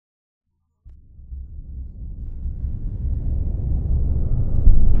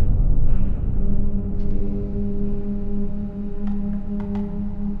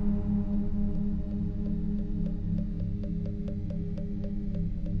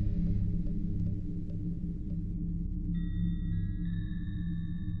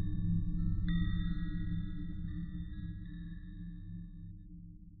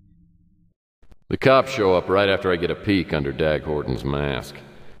The cops show up right after I get a peek under Dag Horton's mask.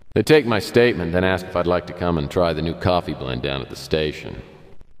 They take my statement, then ask if I'd like to come and try the new coffee blend down at the station.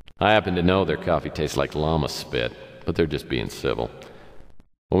 I happen to know their coffee tastes like llama spit, but they're just being civil.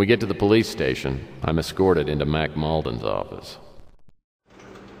 When we get to the police station, I'm escorted into Mac Malden's office.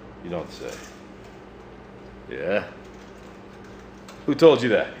 You don't say. Yeah? Who told you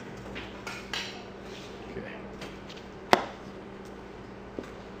that? Okay.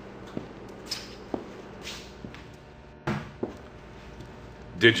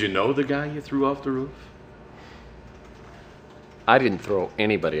 Did you know the guy you threw off the roof? I didn't throw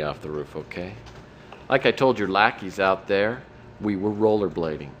anybody off the roof, okay? Like I told your lackeys out there, we were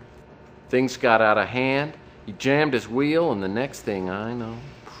rollerblading. Things got out of hand, he jammed his wheel, and the next thing I know...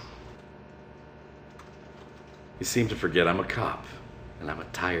 You seem to forget I'm a cop, and I'm a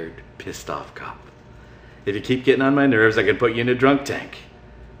tired, pissed-off cop. If you keep getting on my nerves, I can put you in a drunk tank.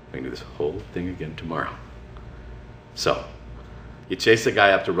 I can do this whole thing again tomorrow. So, you chase the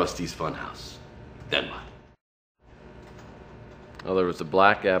guy up to Rusty's funhouse. Then what? Well, there was a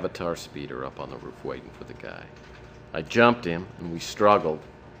black Avatar speeder up on the roof waiting for the guy. I jumped him, and we struggled,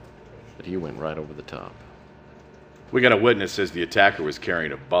 but he went right over the top. We got a witness says the attacker was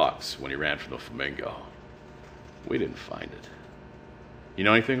carrying a box when he ran from the Flamingo. We didn't find it. You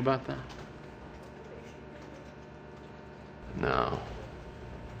know anything about that? No.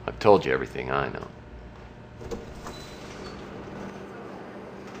 I've told you everything I know.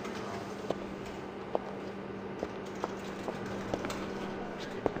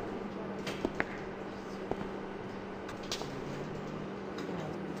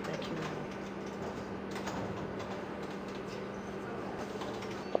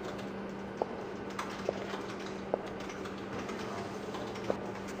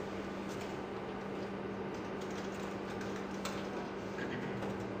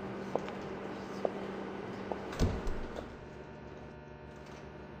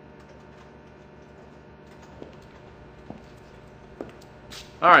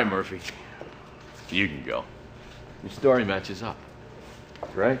 All right, Murphy. You can go. Your story matches up.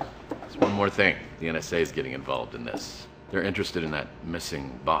 Right? There's one more thing. The NSA is getting involved in this. They're interested in that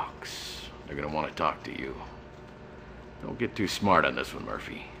missing box. They're gonna want to talk to you. Don't get too smart on this one,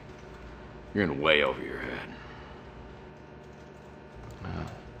 Murphy. You're in way over your head.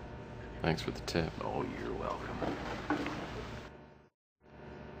 Thanks for the tip. Oh, you're welcome.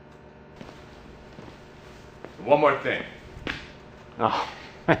 One more thing. Oh,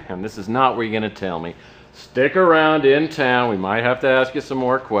 man, this is not what you're going to tell me. Stick around in town. We might have to ask you some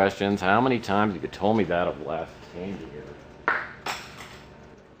more questions. How many times have you told me that over the last 10 years?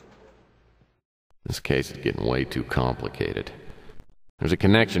 This case is getting way too complicated. There's a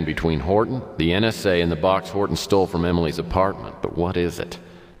connection between Horton, the NSA, and the box Horton stole from Emily's apartment. But what is it?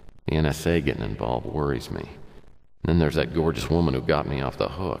 The NSA getting involved worries me. And then there's that gorgeous woman who got me off the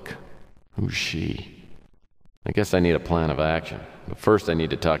hook. Who's she? I guess I need a plan of action. But first I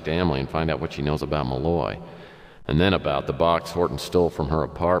need to talk to Emily and find out what she knows about Malloy. And then about the box Horton stole from her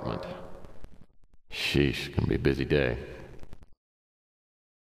apartment. Sheesh, it's gonna be a busy day.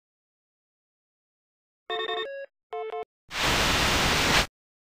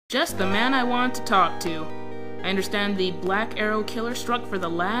 Just the man I want to talk to. I understand the Black Arrow killer struck for the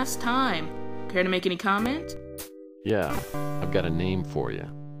last time. Care to make any comment? Yeah, I've got a name for you.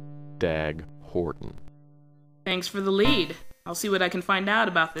 Dag Horton. Thanks for the lead. I'll see what I can find out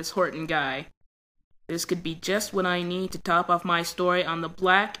about this Horton guy. This could be just what I need to top off my story on the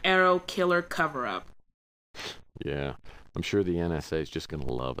Black Arrow killer cover-up. Yeah, I'm sure the NSA is just gonna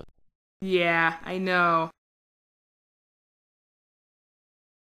love it. Yeah, I know.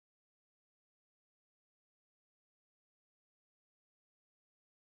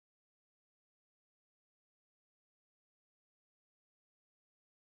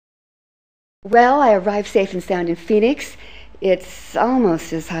 Well, I arrived safe and sound in Phoenix. It's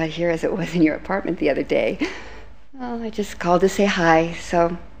almost as hot here as it was in your apartment the other day. Oh, I just called to say hi,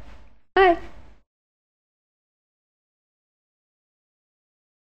 so hi.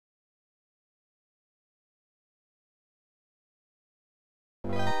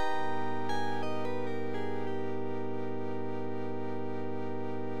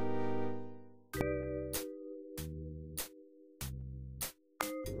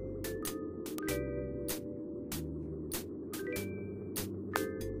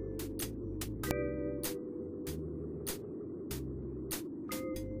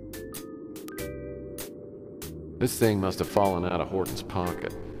 This thing must have fallen out of Horton's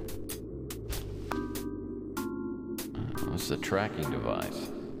pocket. This is a tracking device.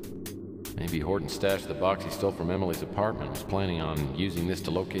 Maybe Horton stashed the box he stole from Emily's apartment and was planning on using this to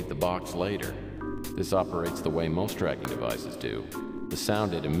locate the box later. This operates the way most tracking devices do. The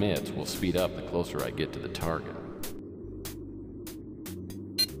sound it emits will speed up the closer I get to the target.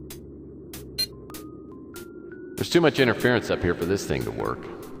 There's too much interference up here for this thing to work.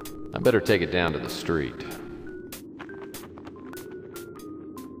 I better take it down to the street.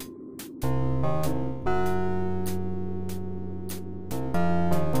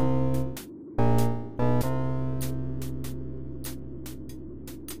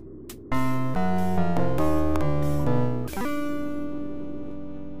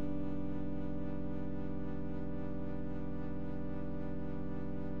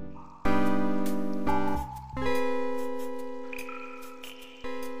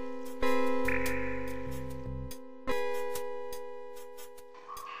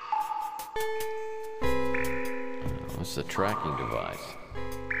 It's a tracking device.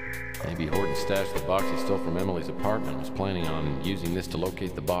 Maybe Horton stashed the box he stole from Emily's apartment and was planning on using this to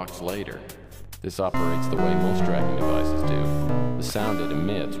locate the box later. This operates the way most tracking devices do. The sound it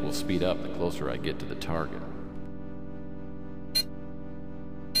emits will speed up the closer I get to the target.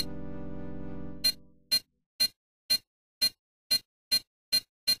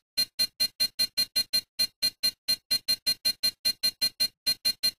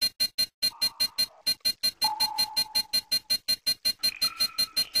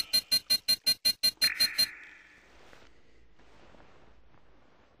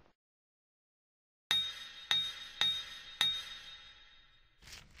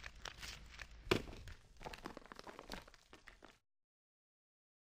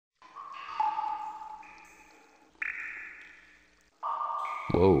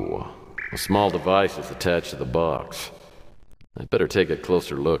 Whoa, a small device is attached to the box. I'd better take a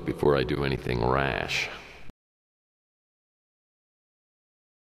closer look before I do anything rash.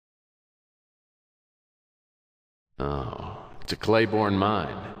 Oh, it's a Claiborne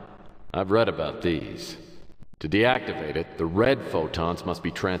mine. I've read about these. To deactivate it, the red photons must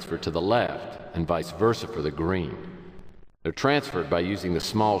be transferred to the left, and vice versa for the green. They're transferred by using the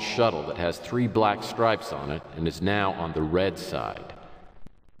small shuttle that has 3 black stripes on it and is now on the red side.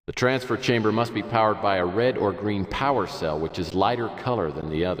 The transfer chamber must be powered by a red or green power cell, which is lighter color than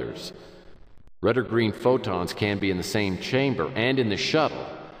the others. Red or green photons can be in the same chamber and in the shuttle,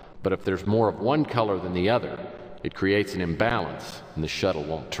 but if there's more of one color than the other, it creates an imbalance and the shuttle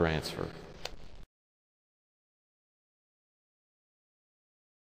won't transfer.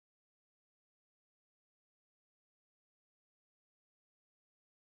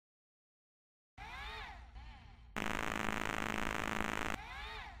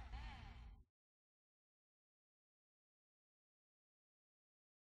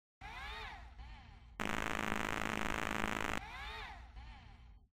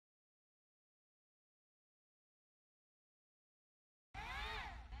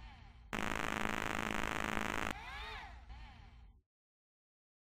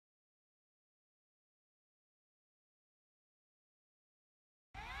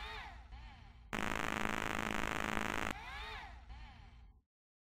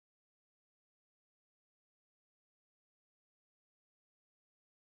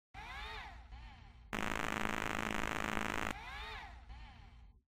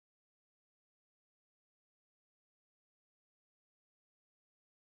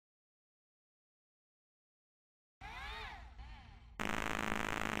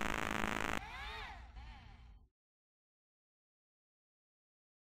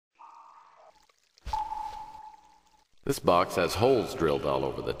 This box has holes drilled all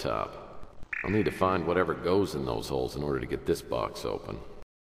over the top. I'll need to find whatever goes in those holes in order to get this box open.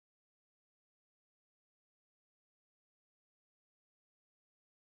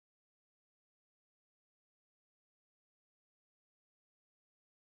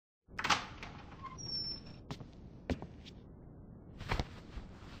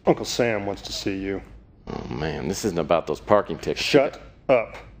 Uncle Sam wants to see you. Oh man, this isn't about those parking tickets. Shut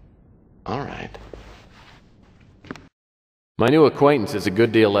up. All right. My new acquaintance is a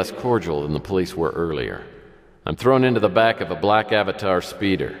good deal less cordial than the police were earlier. I'm thrown into the back of a black Avatar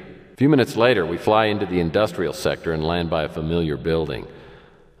speeder. A few minutes later, we fly into the industrial sector and land by a familiar building.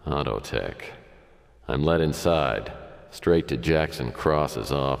 Autotech. I'm led inside, straight to Jackson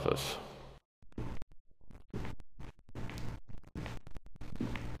Cross's office.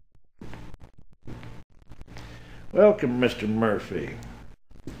 Welcome, Mr. Murphy.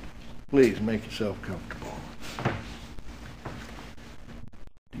 Please make yourself comfortable.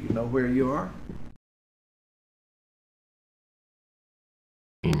 Do you know where you are?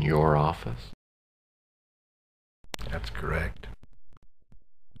 In your office? That's correct.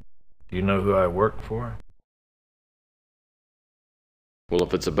 Do you know who I work for? Well,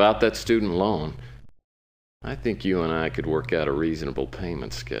 if it's about that student loan, I think you and I could work out a reasonable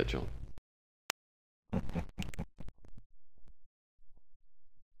payment schedule. This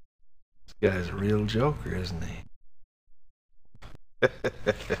guy's a real joker, isn't he?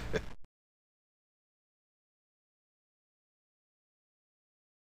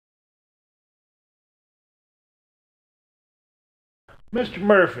 Mr.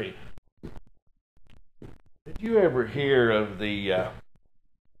 Murphy, did you ever hear of the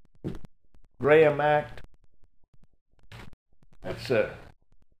Graham Act? That's an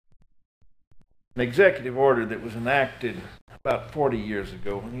executive order that was enacted about 40 years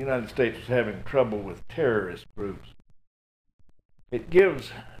ago when the United States was having trouble with terrorist groups. It gives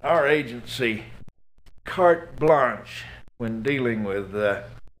our agency carte blanche when dealing with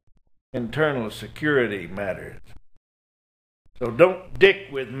internal security matters. So don't dick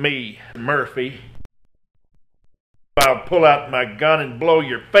with me, Murphy. I'll pull out my gun and blow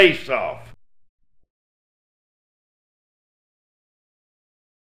your face off.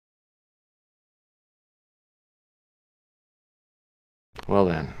 Well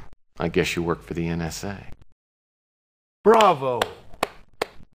then, I guess you work for the NSA. Bravo!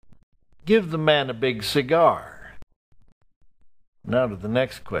 Give the man a big cigar. Now to the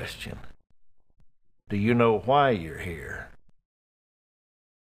next question. Do you know why you're here?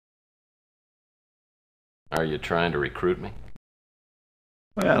 Are you trying to recruit me?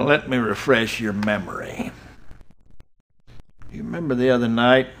 Well, let me refresh your memory. You remember the other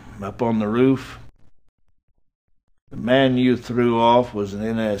night, up on the roof? The man you threw off was an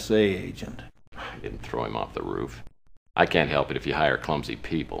NSA agent. I didn't throw him off the roof. I can't help it if you hire clumsy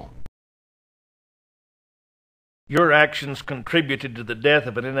people. Your actions contributed to the death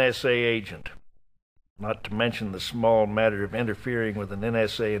of an NSA agent, not to mention the small matter of interfering with an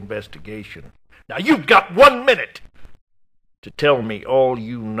NSA investigation. Now you've got 1 minute to tell me all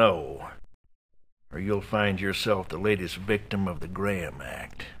you know, or you'll find yourself the latest victim of the Graham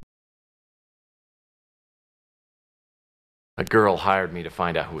Act. A girl hired me to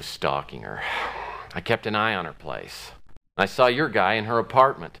find out who was stalking her. I kept an eye on her place. I saw your guy in her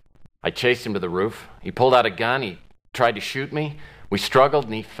apartment. I chased him to the roof. He pulled out a gun. He tried to shoot me. We struggled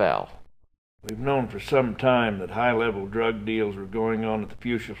and he fell. We've known for some time that high-level drug deals were going on at the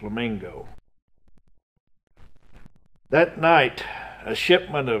Fuchsia Flamingo. That night, a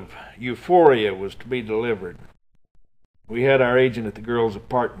shipment of euphoria was to be delivered. We had our agent at the girl's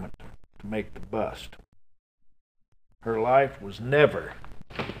apartment to make the bust. Her life was never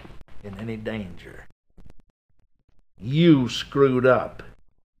in any danger. You screwed up.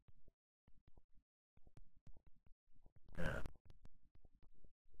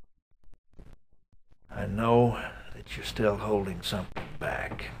 I know that you're still holding something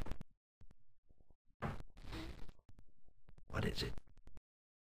back. What is it?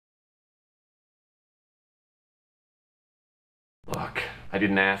 Look, I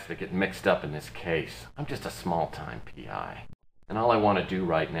didn't ask to get mixed up in this case. I'm just a small-time PI. And all I want to do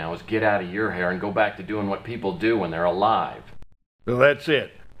right now is get out of your hair and go back to doing what people do when they're alive. So that's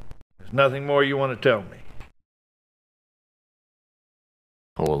it. There's nothing more you want to tell me.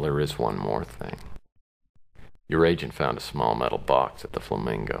 Oh, well, there is one more thing. Your agent found a small metal box at the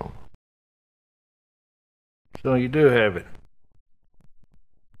Flamingo. So you do have it.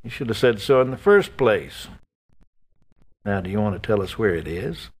 You should have said so in the first place. Now, do you want to tell us where it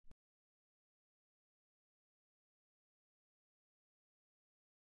is?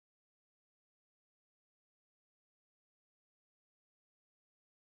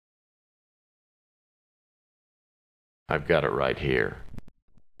 I've got it right here.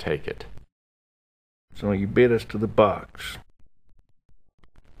 Take it. So you beat us to the box.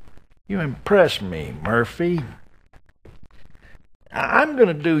 You impress me, Murphy. I'm going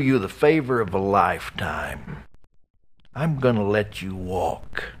to do you the favor of a lifetime. I'm going to let you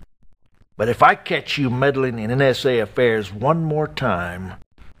walk. But if I catch you meddling in NSA affairs one more time,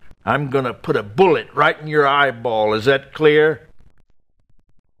 I'm going to put a bullet right in your eyeball. Is that clear?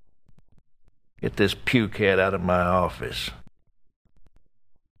 Get this pukehead out of my office.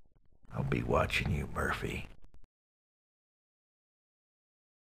 I'll be watching you, Murphy.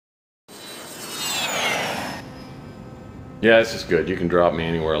 Yeah, this is good. You can drop me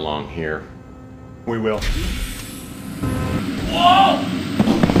anywhere along here. We will. Whoa!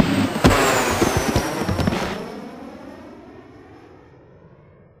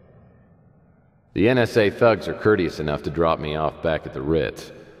 The NSA thugs are courteous enough to drop me off back at the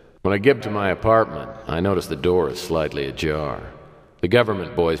Ritz. When I get to my apartment, I notice the door is slightly ajar. The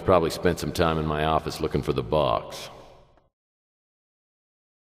government boys probably spent some time in my office looking for the box.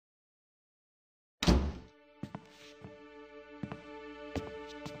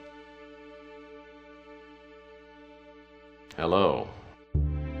 Hello.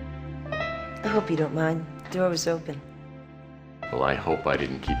 I hope you don't mind. The door was open. Well, I hope I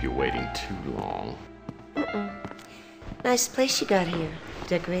didn't keep you waiting too long. Nice place you got here.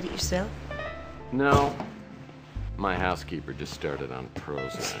 Decorate it yourself? No. My housekeeper just started on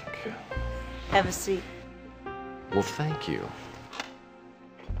Prozac. Have a seat. Well, thank you.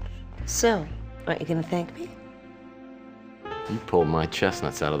 So, aren't you gonna thank me? You pulled my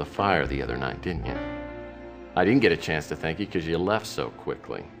chestnuts out of the fire the other night, didn't you? I didn't get a chance to thank you because you left so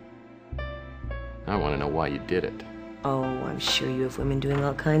quickly. I want to know why you did it. Oh, I'm sure you have women doing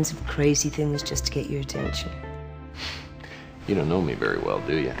all kinds of crazy things just to get your attention. You don't know me very well,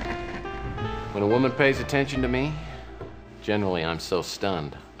 do you? When a woman pays attention to me, generally I'm so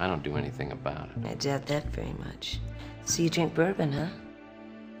stunned, I don't do anything about it. I doubt that very much. So you drink bourbon, huh?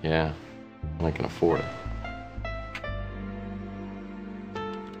 Yeah, I can afford it.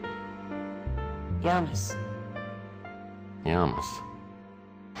 Yamas. Yamas.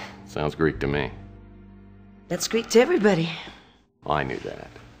 Sounds Greek to me. That's Greek to everybody. I knew that.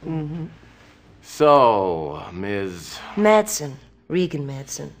 So, Ms. Madsen. Regan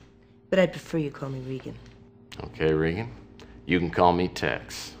Madsen. But I'd prefer you call me Regan. Okay, Regan. You can call me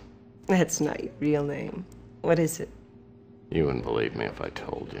Tex. That's not your real name. What is it? You wouldn't believe me if I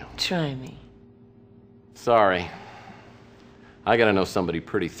told you. Try me. Sorry. I gotta know somebody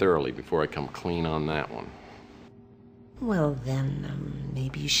pretty thoroughly before I come clean on that one. Well, then,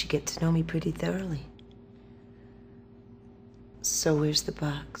 maybe you should get to know me pretty thoroughly. So where's the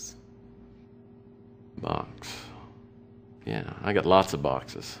box? Box. Yeah, I got lots of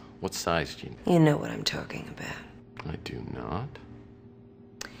boxes. What size do you need? You know what I'm talking about. I do not.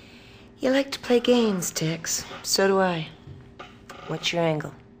 You like to play games, Tex. So do I. What's your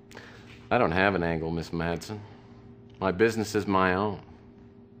angle? I don't have an angle, Miss Madsen. My business is my own.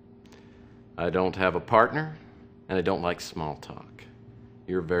 I don't have a partner, and I don't like small talk.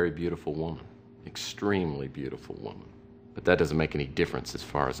 You're a very beautiful woman. Extremely beautiful woman. But that doesn't make any difference as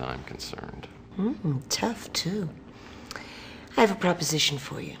far as I'm concerned. Tough, too. I have a proposition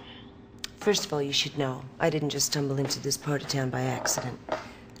for you. First of all, you should know, I didn't just stumble into this part of town by accident.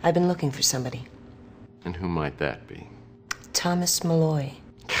 I've been looking for somebody. And who might that be? Thomas Malloy.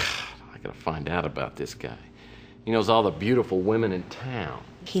 I gotta find out about this guy. He knows all the beautiful women in town.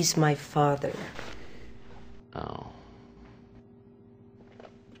 He's my father. Oh.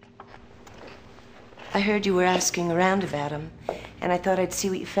 I heard you were asking around about him, and I thought I'd see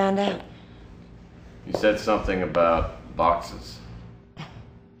what you found out. You said something about boxes.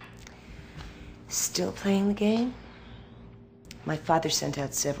 Still playing the game? My father sent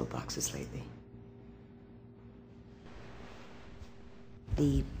out several boxes lately.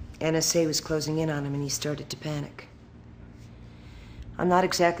 The NSA was closing in on him and he started to panic. I'm not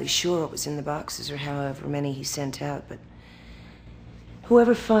exactly sure what was in the boxes or however many he sent out, but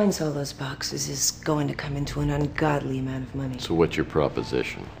whoever finds all those boxes is going to come into an ungodly amount of money. So what's your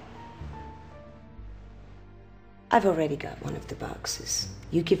proposition? I've already got one of the boxes.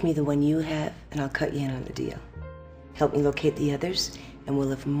 You give me the one you have, and I'll cut you in on the deal. Help me locate the others, and we'll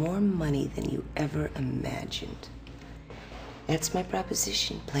have more money than you ever imagined. That's my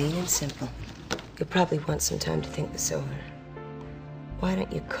proposition, plain and simple. You'll probably want some time to think this over. Why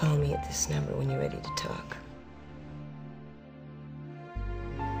don't you call me at this number when you're ready to talk?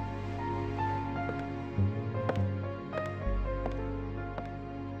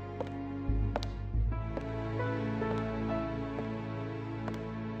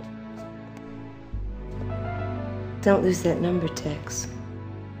 Don't lose that number, Tex.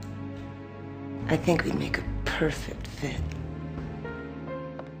 I think we'd make a perfect fit.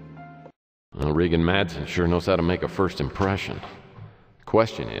 Well, Regan Madsen sure knows how to make a first impression. The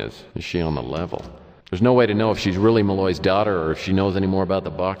question is she on the level? There's no way to know if she's really Malloy's daughter or if she knows any more about the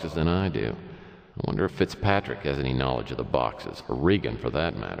boxes than I do. I wonder if Fitzpatrick has any knowledge of the boxes, or Regan for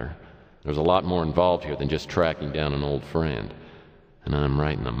that matter. There's a lot more involved here than just tracking down an old friend, and I'm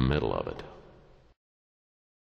right in the middle of it.